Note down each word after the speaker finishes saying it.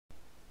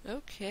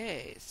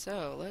Okay,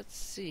 so let's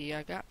see.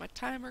 I got my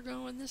timer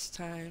going this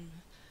time.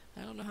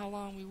 I don't know how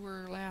long we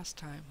were last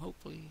time.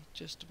 Hopefully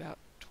just about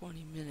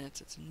 20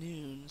 minutes. It's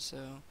noon,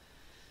 so...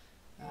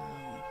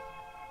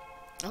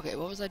 okay,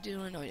 what was I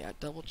doing? Oh yeah,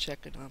 double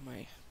checking on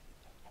my...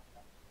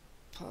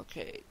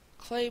 Okay,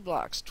 clay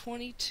blocks,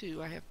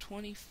 22. I have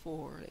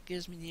 24. That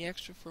gives me the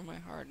extra for my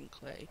hardened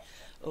clay.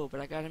 Oh,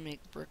 but I gotta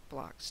make brick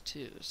blocks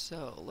too.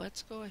 So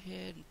let's go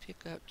ahead and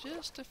pick up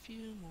just a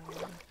few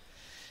more.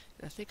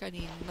 I think I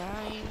need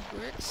 9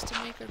 bricks to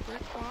make a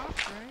brick block,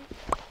 right?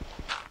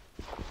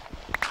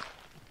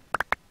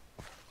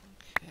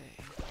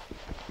 Okay.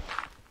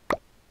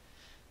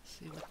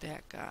 See what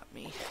that got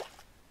me.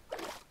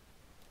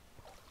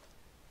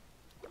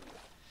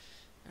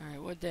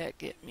 Alright, what'd that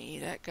get me?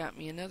 That got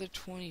me another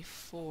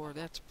 24.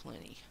 That's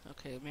plenty.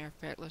 Okay, matter of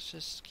fact, let's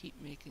just keep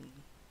making...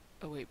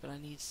 Oh wait, but I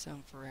need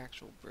some for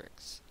actual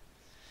bricks.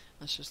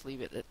 Let's just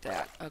leave it at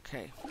that.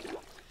 Okay.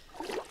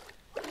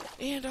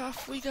 And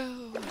off we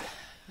go!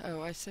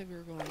 Oh, I said we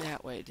were going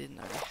that way,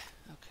 didn't I?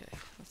 Okay,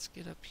 let's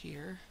get up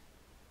here.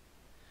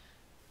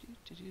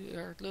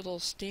 Our little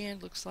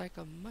stand looks like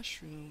a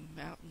mushroom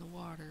out in the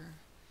water.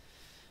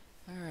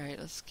 Alright,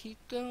 let's keep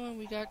going.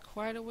 We got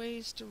quite a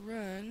ways to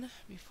run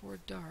before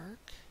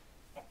dark.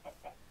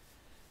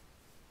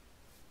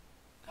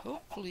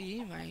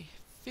 Hopefully my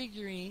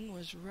figuring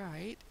was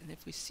right, and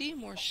if we see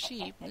more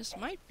sheep, and this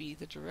might be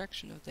the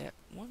direction of that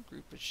one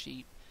group of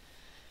sheep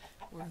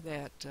where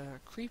that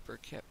creeper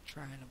kept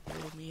trying to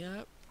blow me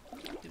up.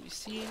 Do we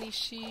see any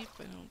sheep?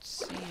 I don't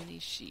see any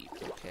sheep.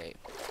 Okay.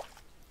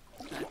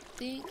 I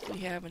think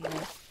we have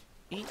enough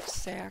ink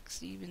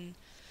sacks even.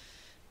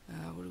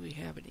 What do we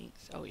have in ink?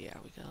 Oh yeah,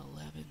 we got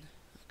 11.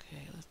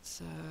 Okay,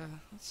 let's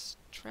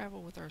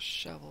travel with our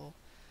shovel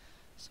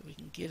so we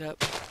can get up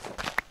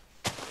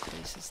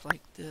places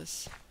like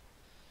this.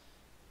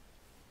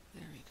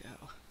 There we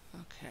go.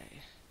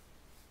 Okay.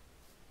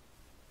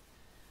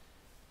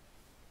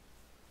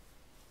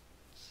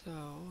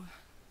 So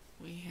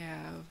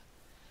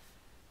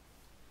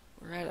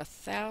we're at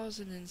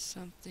 1,000 and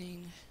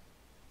something.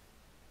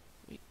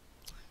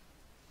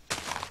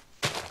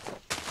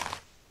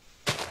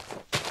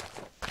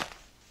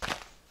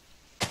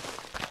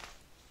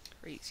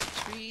 Crazy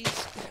trees,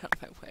 get out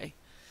of my way.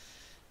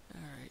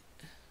 Alright.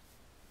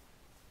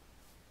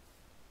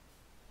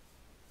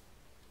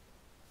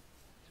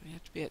 So we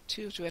have to be at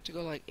 2, so we have to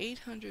go like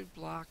 800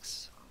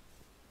 blocks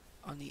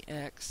on the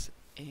X,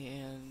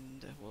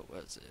 and what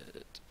was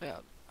it?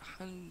 About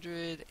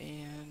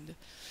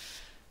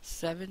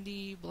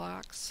 170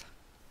 blocks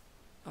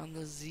on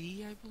the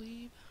Z, I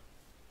believe.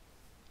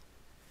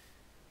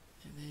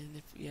 And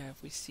then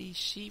if we see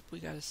sheep, we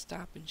gotta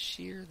stop and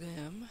shear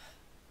them.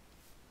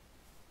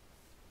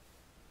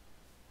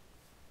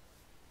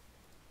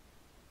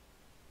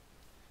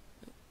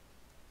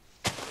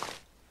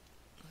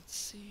 Let's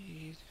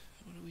see,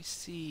 what do we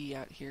see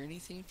out here?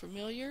 Anything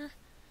familiar?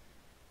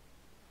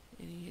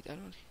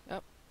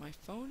 Oh, my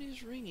phone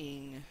is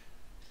ringing.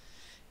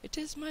 It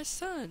is my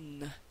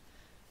son.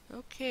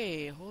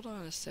 Okay, hold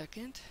on a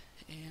second,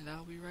 and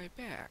I'll be right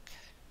back.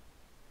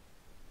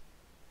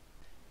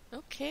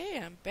 Okay,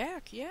 I'm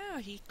back. Yeah,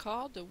 he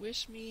called to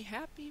wish me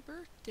happy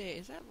birthday.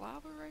 Is that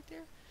lava right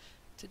there?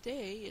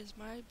 Today is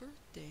my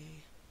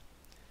birthday.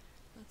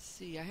 Let's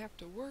see, I have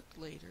to work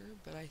later,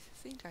 but I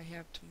think I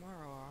have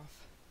tomorrow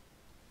off.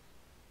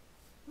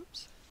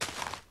 Oops.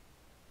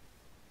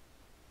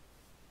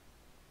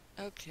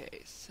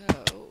 Okay, so...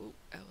 Oh,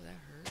 that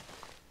hurt.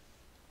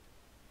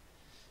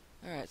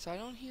 Alright, so I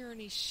don't hear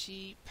any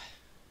sheep.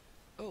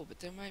 Oh, but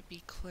there might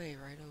be clay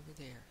right over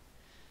there.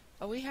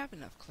 Oh, we have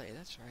enough clay,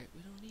 that's right.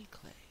 We don't need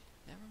clay.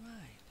 Never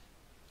mind.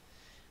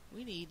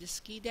 We need to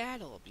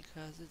skedaddle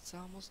because it's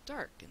almost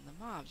dark and the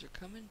mobs are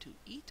coming to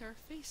eat our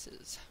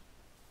faces.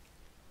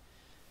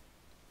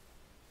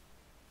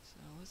 So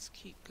let's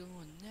keep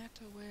going that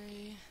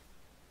way.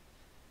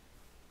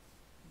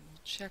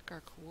 We'll check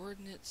our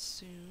coordinates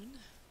soon.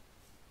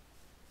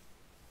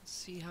 Let's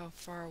see how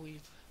far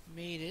we've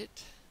made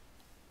it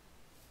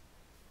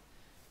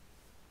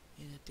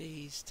in a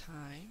day's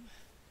time.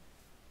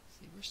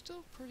 See, we're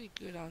still pretty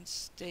good on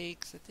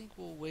steaks. I think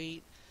we'll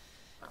wait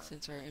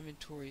since our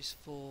inventory's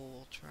full.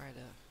 We'll try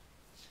to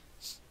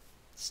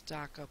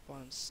stock up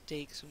on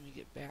steaks when we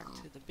get back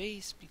to the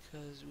base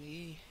because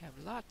we have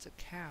lots of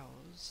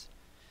cows.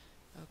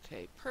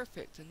 Okay,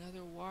 perfect.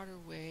 Another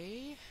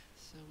waterway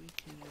so we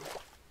can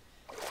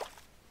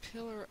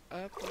pillar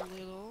up a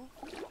little.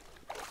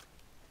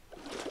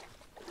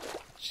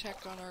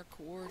 Check on our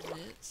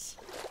coordinates.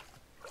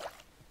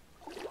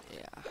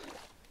 Yeah.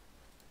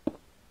 Oh,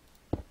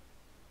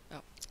 I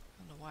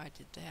don't know why I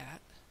did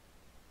that.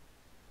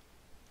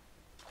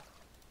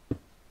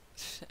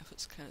 That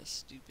was kind of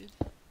stupid.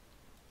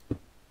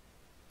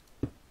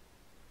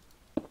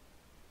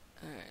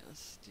 Alright,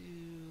 let's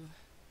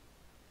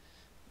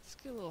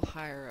get a little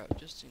higher up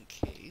just in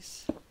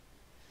case.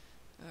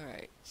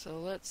 Alright, so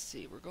let's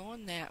see. We're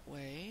going that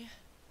way.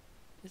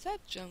 Is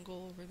that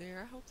jungle over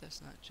there? I hope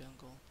that's not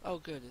jungle. Oh,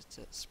 good, it's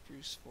that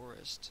spruce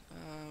forest.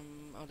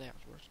 Oh, that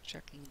we're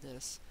checking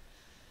this.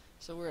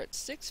 So we're at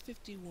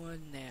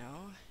 651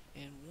 now,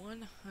 and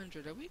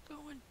 100. Are we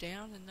going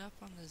down enough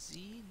on the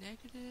Z?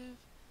 Negative?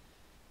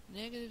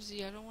 Negative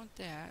Z, I don't want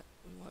that.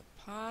 We want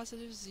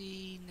positive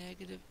Z,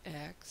 negative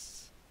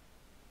X.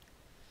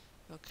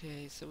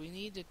 Okay, so we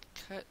need to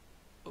cut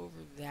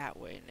over that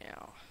way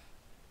now.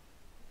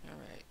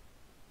 Alright,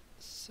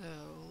 so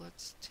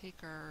let's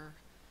take our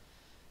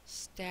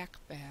stack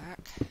back.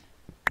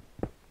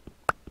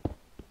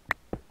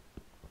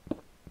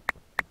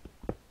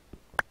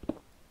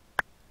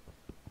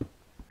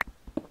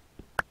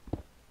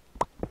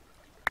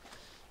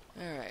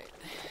 Alright,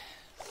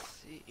 let's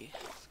see.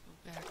 Let's go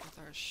back with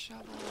our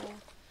shovel,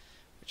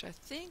 which I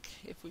think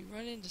if we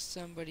run into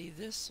somebody,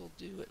 this will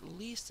do at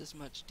least as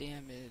much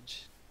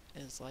damage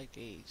as like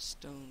a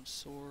stone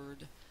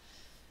sword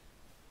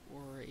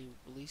or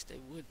at least a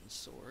wooden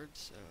sword,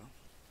 so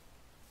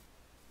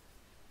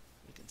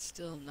we can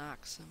still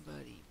knock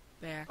somebody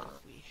back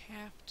if we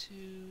have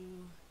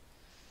to.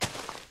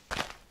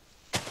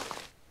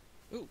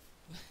 Ooh,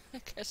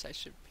 I guess I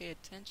should pay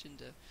attention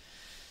to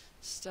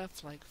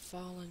stuff like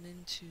falling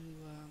into,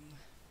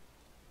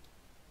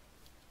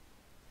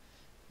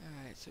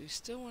 Alright, so you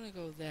still want to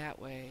go that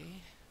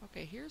way.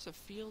 Okay, here's a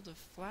field of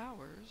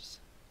flowers.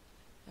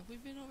 Have we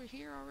been over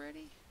here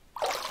already?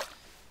 I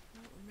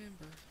don't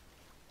remember.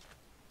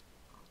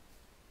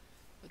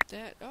 But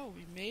that, oh,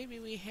 maybe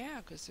we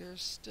have, because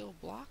there's still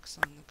blocks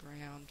on the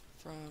ground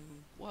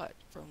from what?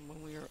 From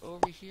when we were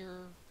over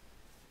here.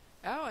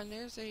 Oh, and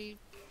there's a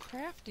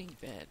crafting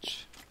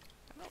bench.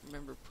 I don't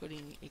remember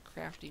putting a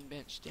crafting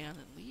bench down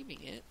and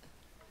leaving it.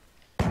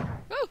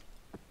 Oh!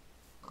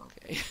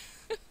 Okay.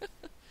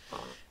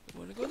 We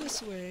want to go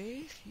this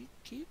way.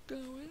 Keep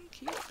going,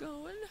 keep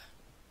going.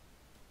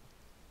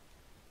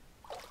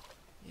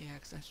 Yeah,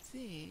 because I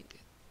think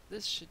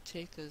this should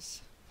take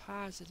us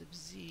positive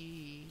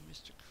Z,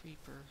 Mr.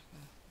 Creeper.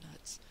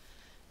 Nuts.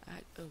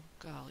 Oh,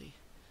 golly.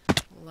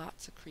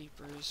 Lots of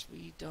creepers.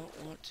 We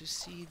don't want to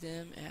see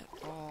them at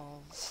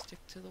all. Stick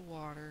to the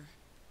water.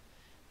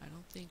 I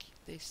don't think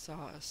they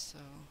saw us, so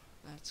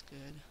that's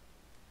good.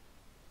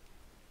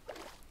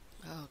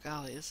 Oh,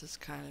 golly, this is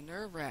kind of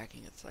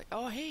nerve-wracking. It's like,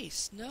 oh, hey,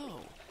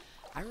 snow.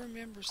 I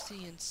remember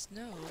seeing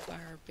snow by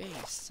our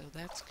base, so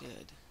that's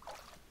good.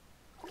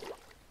 Okay.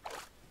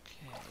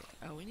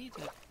 Oh, we need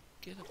to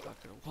get a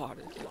bucket of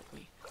water, don't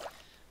we?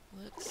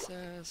 Let's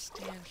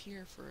stand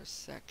here for a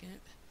second.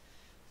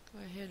 Go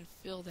ahead and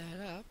fill that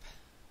up.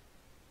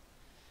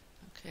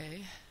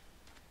 Okay.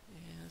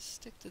 Yeah,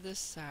 stick to this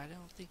side. I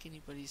don't think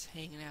anybody's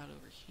hanging out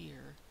over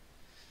here.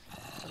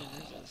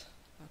 Oh,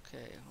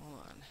 okay, hold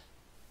on.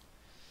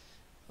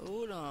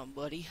 Hold on,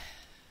 buddy.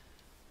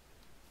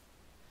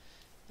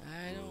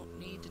 I don't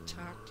need to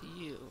talk to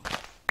you.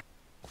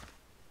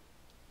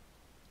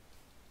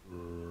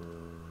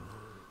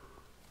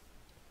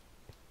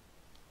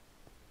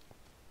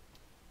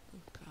 Oh,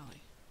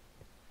 golly.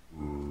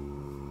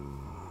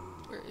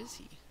 Where is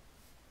he?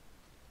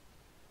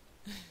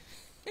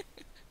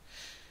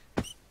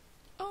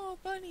 Oh,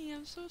 Bunny,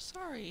 I'm so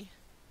sorry.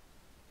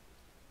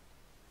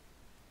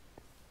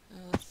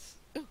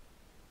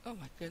 Oh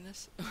my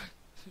goodness.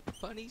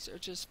 Bunnies are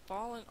just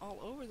falling all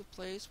over the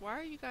place. Why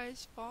are you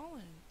guys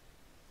falling?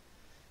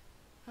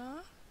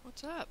 Huh?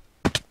 What's up?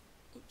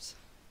 Oops.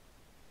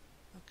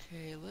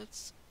 Okay,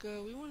 let's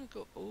go. We want to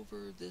go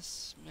over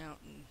this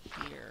mountain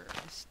here.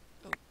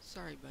 Oh,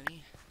 sorry,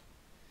 Bunny.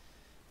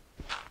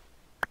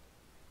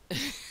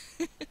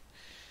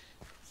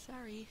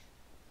 Sorry.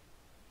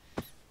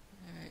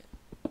 Alright.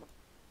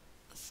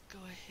 Let's go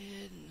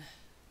ahead and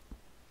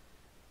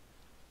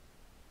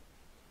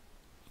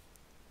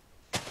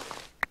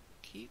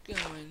keep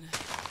going.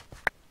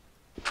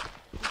 I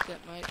think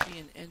that might be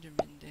an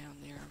Enderman down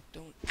there.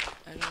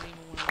 I don't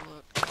even want to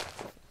look.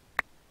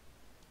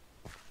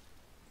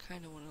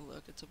 Kind of want to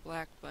look. It's a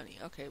black bunny.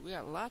 Okay, we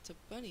got lots of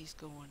bunnies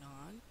going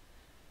on.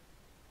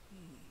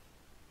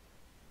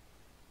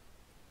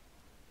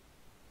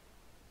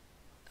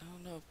 I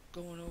don't know if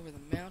going over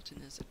the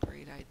mountain is a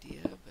great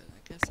idea, but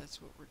I guess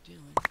that's what we're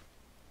doing.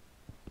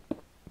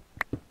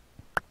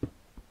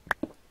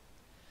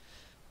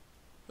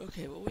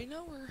 Okay, well, we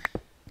know we're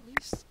at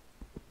least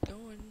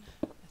going,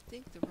 I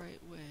think, the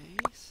right way,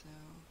 so...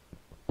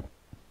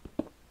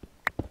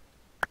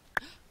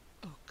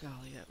 Oh,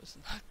 golly, that was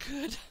not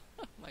good.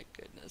 Oh, my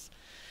goodness.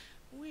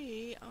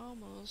 We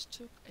almost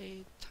took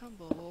a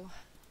tumble.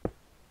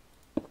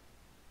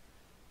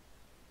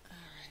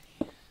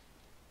 Alrighty.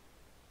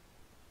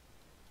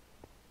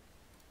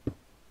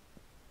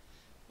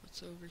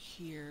 What's over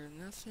here?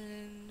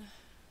 Nothing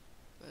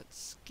but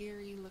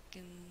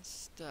scary-looking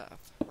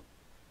stuff.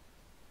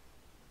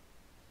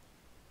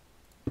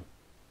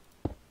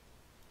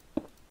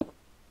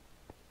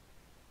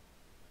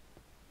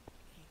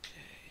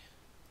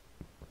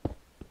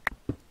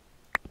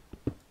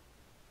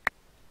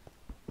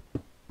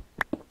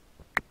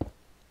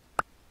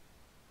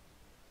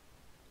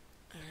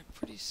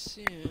 Pretty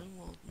soon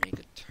we'll make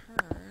a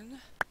turn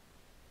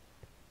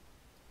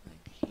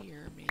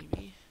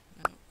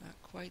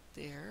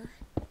there.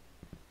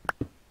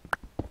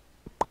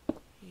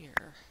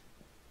 Here.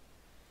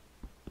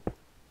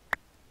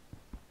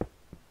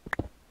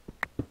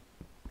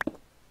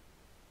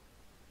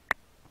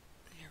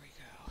 There we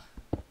go.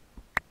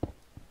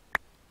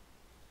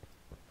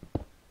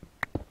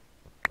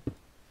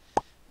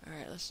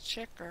 Alright, let's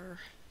check our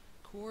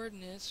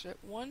coordinates. We're at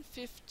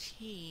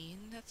 115.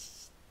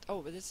 That's,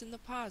 oh, but it's in the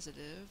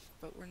positive,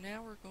 but we're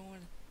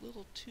going a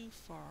little too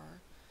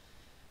far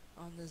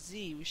on the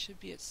Z. We should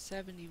be at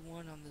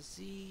 71 on the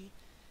Z.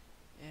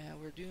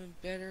 And we're doing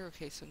better.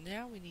 Okay, so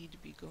now we need to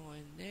be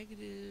going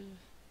negative.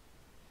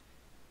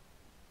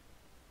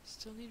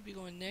 Still need to be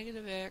going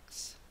negative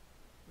X.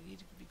 We need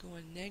to be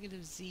going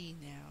negative Z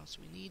now. So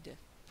we need to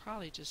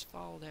probably just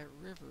follow that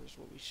river is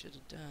what we should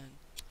have done.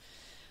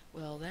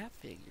 Well, that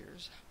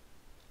figures.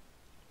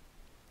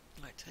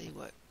 I tell you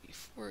what,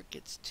 before it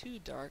gets too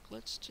dark,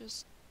 let's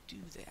just do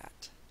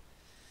that.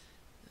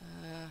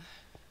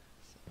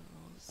 So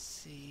let's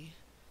see.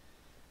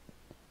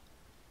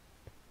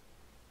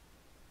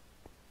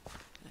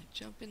 Can I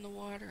jump in the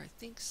water? I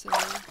think so.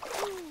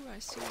 Ooh, I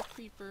see a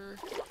creeper.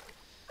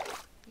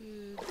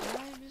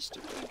 Goodbye, Mr.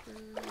 Creeper.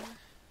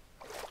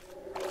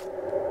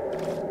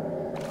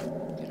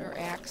 Get our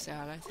axe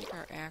out. I think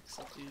our axe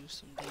will do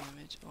some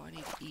damage. Oh, I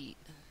need to eat.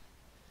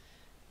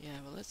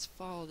 Yeah, well, let's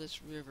follow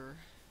this river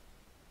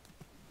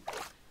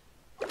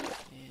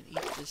and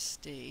eat this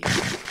steak.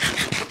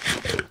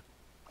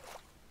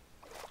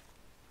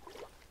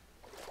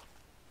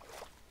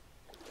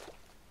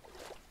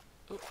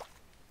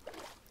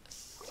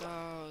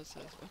 Oh.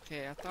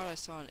 Okay, I thought I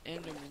saw an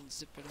Enderman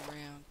zipping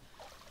around.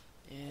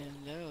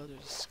 And no,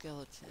 there's a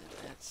skeleton.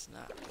 That's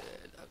not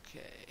good.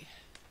 Okay.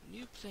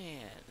 New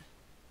plan.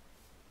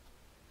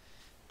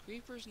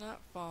 Creeper's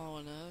not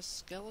following us.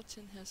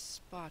 Skeleton has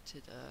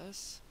spotted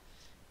us.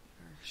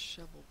 Get our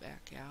shovel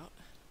back out.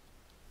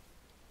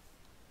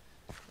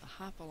 The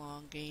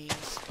hop-along game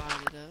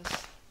spotted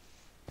us.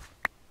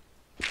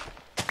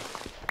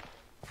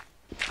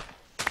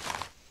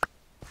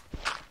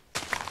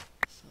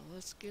 So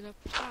let's get up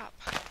top.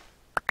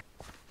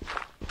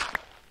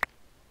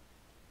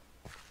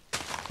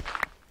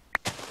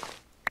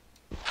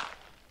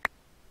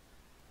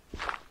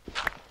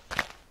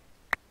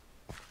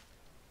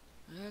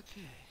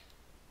 Okay.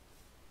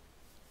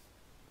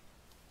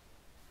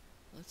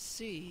 Let's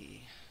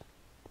see.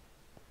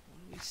 What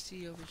do we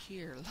see over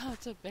here?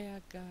 Lots of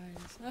bad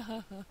guys.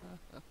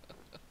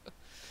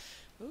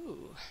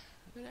 Ooh,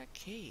 look at that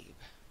cave.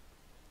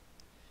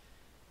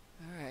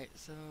 Alright,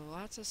 so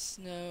lots of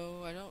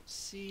snow. I don't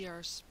see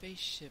our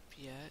spaceship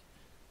yet.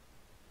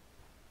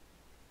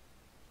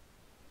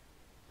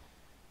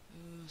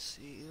 Ooh,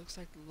 see, it looks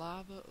like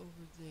lava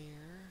over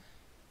there.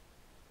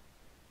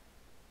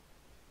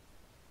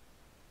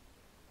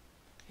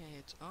 Okay,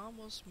 it's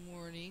almost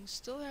morning.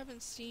 Still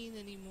haven't seen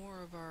any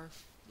more of our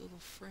little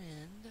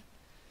friend.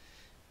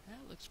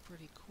 That looks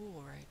pretty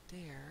cool right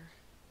there.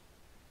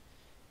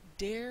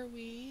 Dare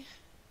we?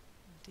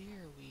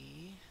 Dare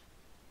we?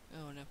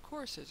 Oh, and of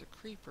course there's a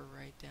creeper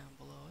right down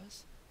below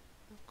us.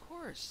 Of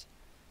course.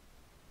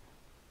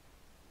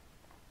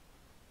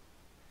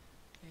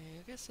 Okay,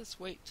 I guess let's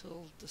wait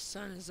till the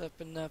sun is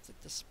up enough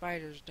that the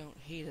spiders don't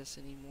hate us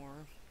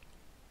anymore.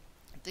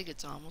 I think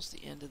it's almost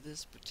the end of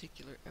this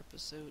particular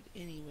episode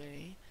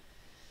anyway.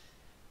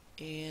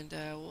 And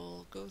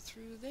we'll go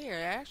through there.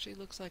 It actually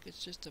looks like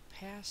it's just a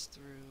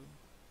pass-through.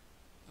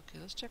 Okay,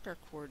 let's check our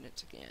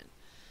coordinates again.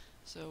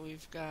 So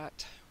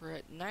we're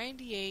at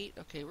 98.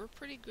 Okay, we're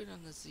pretty good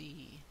on the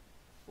Z.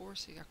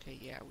 4C. Okay,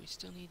 yeah, we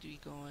still need to be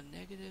going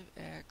negative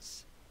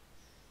X.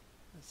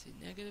 Let's see,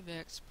 negative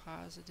X,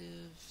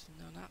 positive.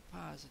 No, not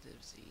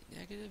positive Z.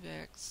 Negative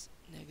X,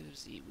 negative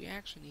Z. We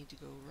actually need to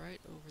go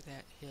right over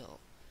that hill.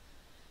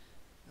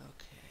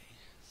 Okay,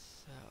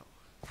 so.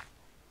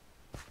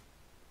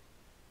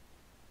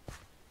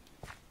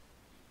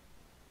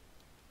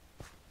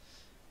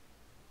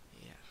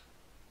 Yeah.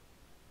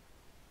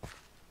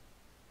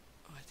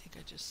 Oh, I think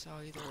I just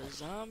saw either a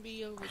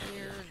zombie over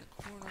there in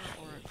the corner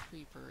or a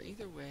creeper.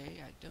 Either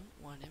way, I don't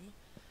want him.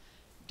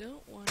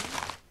 Don't want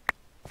him.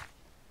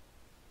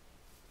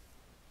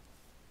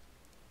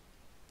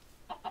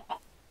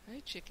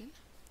 Hey, chicken.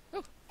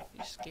 Oh,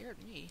 you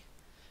scared me.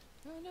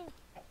 Oh, no.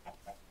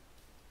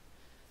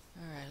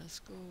 Alright, let's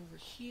go over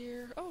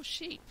here. Oh,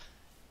 sheep.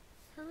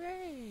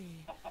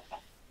 Hooray.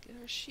 Get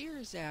our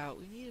shears out.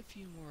 We need a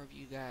few more of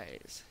you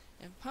guys.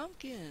 And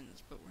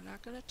pumpkins. But we're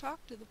not going to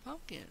talk to the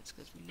pumpkins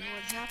because we know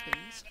what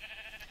happens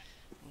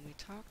when we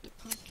talk to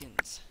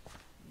pumpkins.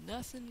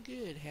 Nothing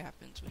good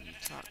happens when you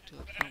talk to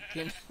a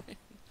pumpkin. At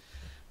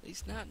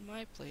least not in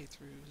my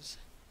playthroughs.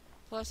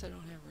 Plus, I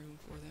don't have room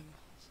for them.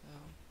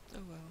 So,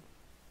 oh well.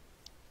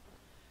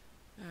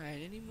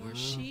 Alright, any more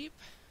sheep?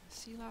 I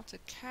see lots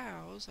of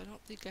cows. I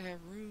don't think I have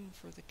room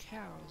for the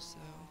cows,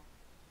 though.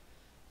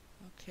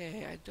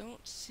 Okay, I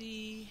don't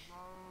see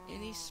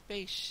any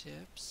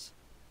spaceships.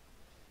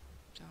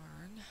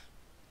 Darn.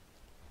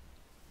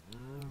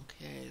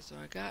 Okay, so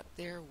I got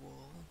their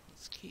wool.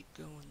 Let's keep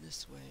going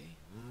this way.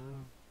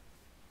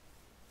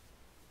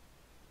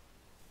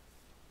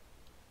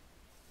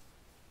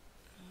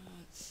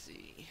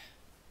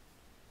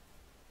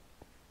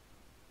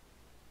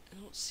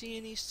 don't see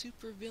any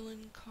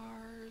supervillain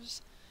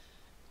cars.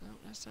 No,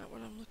 that's not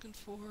what I'm looking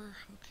for.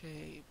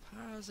 Okay,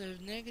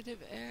 positive, negative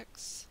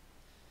X.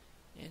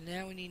 And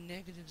now we need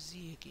negative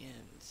Z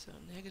again. So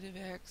negative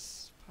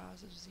X,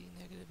 positive Z,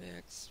 negative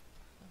X.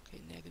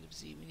 Okay, negative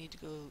Z. We need to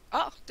go...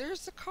 Oh,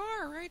 there's the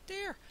car right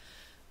there.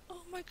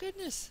 Oh my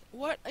goodness.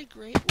 What a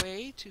great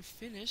way to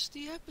finish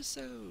the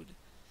episode.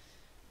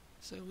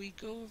 So we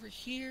go over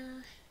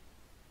here.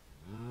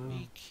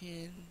 We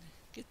can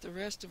get the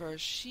rest of our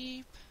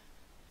sheep.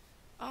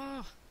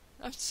 Oh,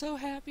 I'm so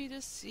happy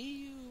to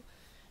see you.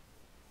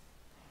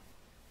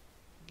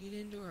 Get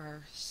into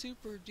our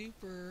super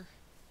duper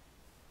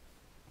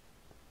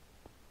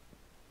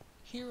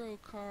hero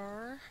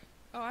car.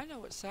 Oh, I know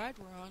what side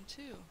we're on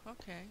too.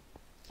 Okay.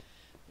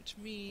 Which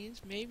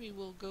means maybe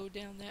we'll go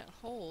down that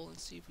hole and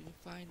see if we can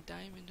find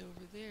diamond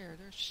over there.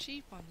 There's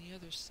sheep on the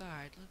other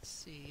side. Let's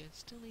see. I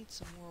still need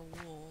some more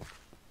wool,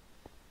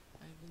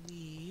 I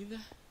believe.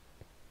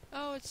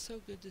 Oh, it's so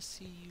good to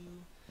see you.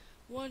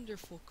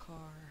 Wonderful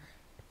car.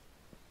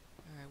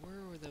 Alright,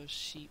 where were those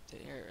sheep?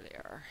 There they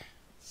are.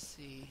 Let's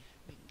see.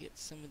 We can get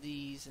some of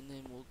these and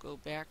then we'll go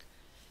back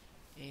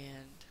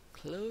and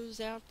close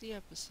out the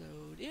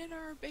episode in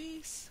our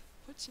base.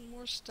 Put some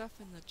more stuff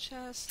in the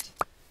chest.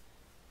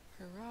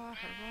 Hurrah,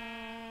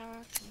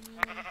 hurrah.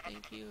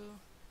 Thank you.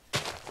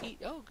 Eat.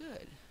 Oh,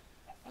 good.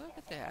 Look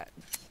at that.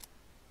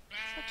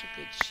 Such a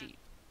good sheep.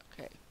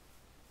 Okay.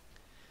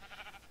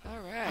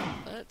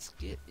 Alright, let's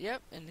get...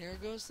 Yep, and there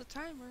goes the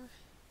timer.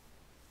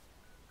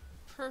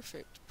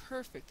 Perfect,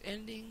 perfect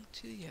ending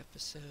to the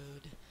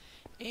episode.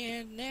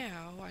 And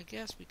now, I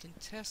guess we can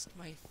test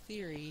my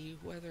theory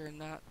whether or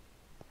not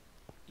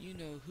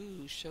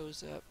you-know-who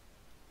shows up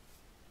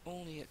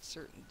only at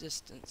certain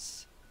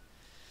distance.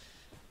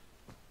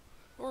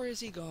 Or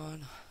is he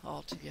gone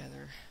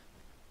altogether?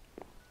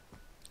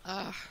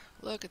 Ah,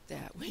 look at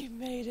that. We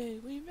made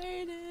it. We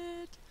made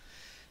it.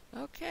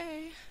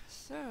 Okay,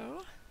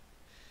 so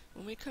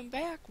when we come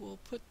back, we'll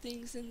put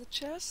things in the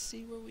chest,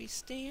 see where we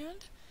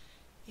stand.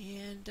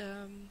 And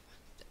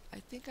I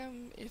think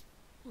if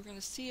we're going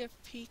to see if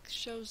he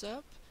shows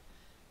up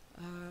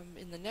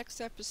in the next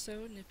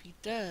episode. And if he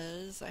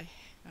does, I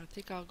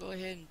think I'll go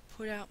ahead and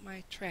put out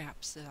my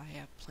traps that I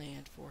have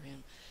planned for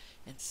him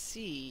and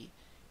see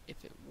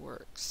if it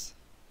works.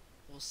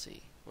 We'll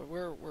see. But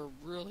we're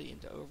really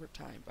into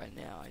overtime by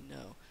now, I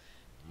know.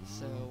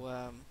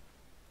 So,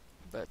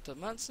 but the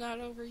month's not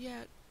over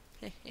yet.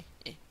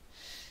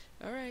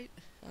 Alright,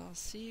 I'll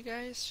see you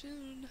guys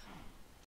soon.